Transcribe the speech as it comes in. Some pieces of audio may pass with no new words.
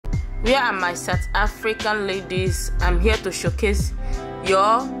Where are my South African ladies? I'm here to showcase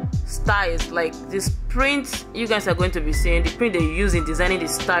your styles, like this print you guys are going to be seeing. The print they use in designing the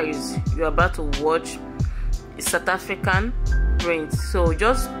styles you're about to watch is South African print. So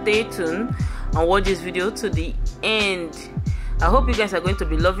just stay tuned and watch this video to the end. I hope you guys are going to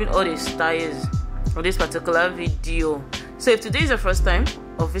be loving all the styles on this particular video. So if today is your first time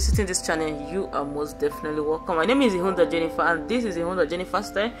of visiting this channel, you are most definitely welcome. My name is Ihunda Jennifer, and this is Ihunda Jennifer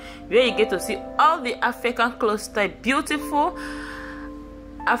style, where you get to see all the African clothes style, beautiful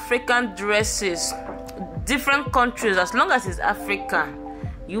African dresses, different countries. As long as it's Africa,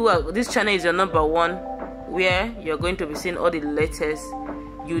 this channel is your number one, where you're going to be seeing all the latest,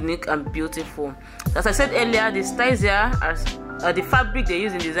 unique and beautiful. As I said earlier, the styles here are the fabric they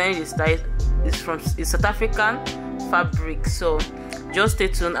use in designing the styles is South African fabric. So just stay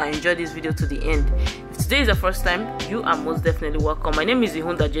tuned and enjoy this video to the end. If today is the first time, you are most definitely welcome. My name is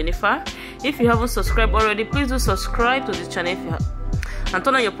Ihunda Jennifer. If you haven't subscribed already, please do subscribe to this channel and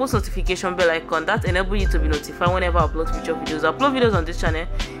turn on your post notification bell icon. That enables you to be notified whenever I upload future videos. I upload videos on this channel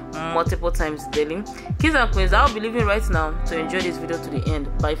multiple times daily. Kids and queens, I'll be leaving right now to enjoy this video to the end.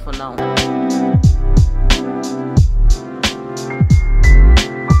 Bye for now.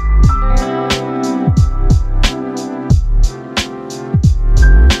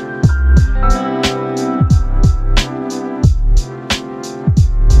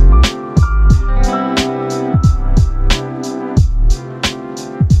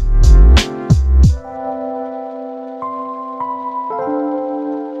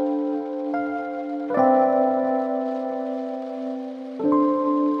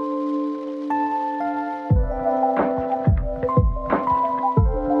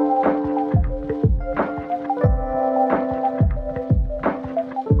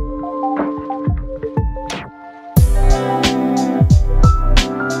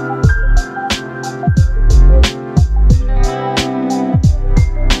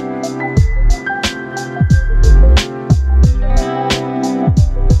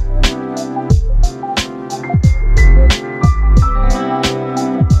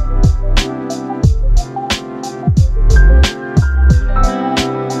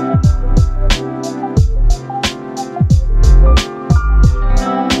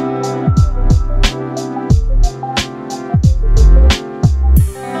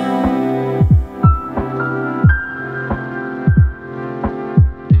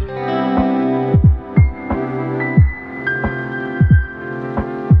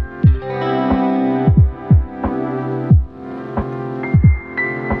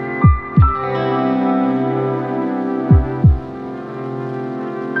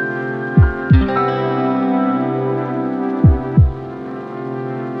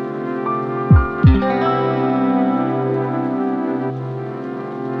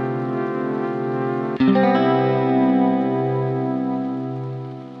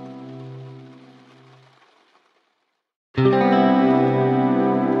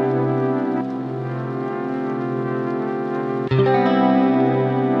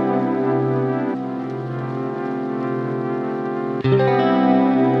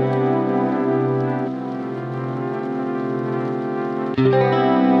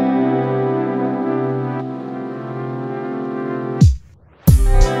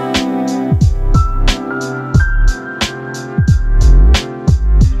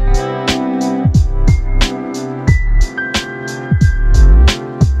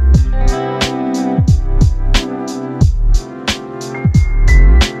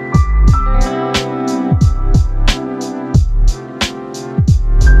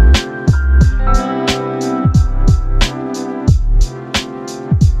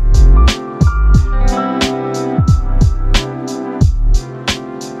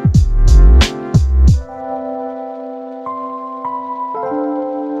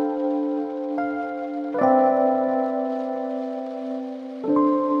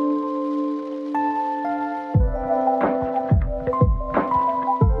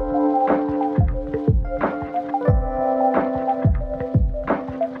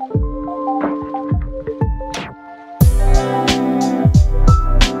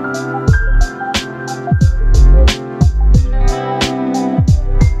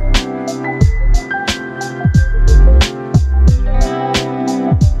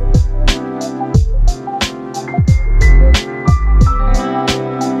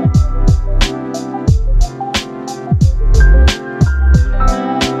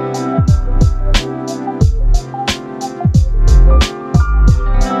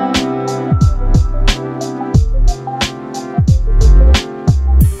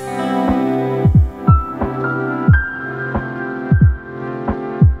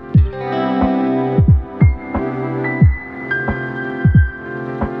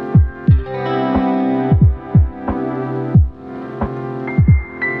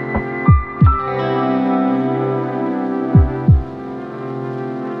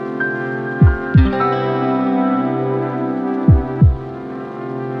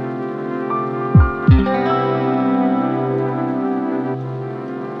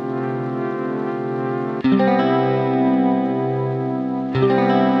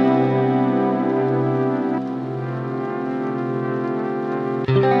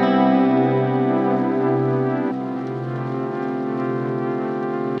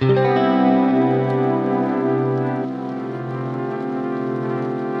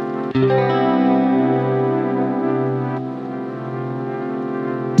 you.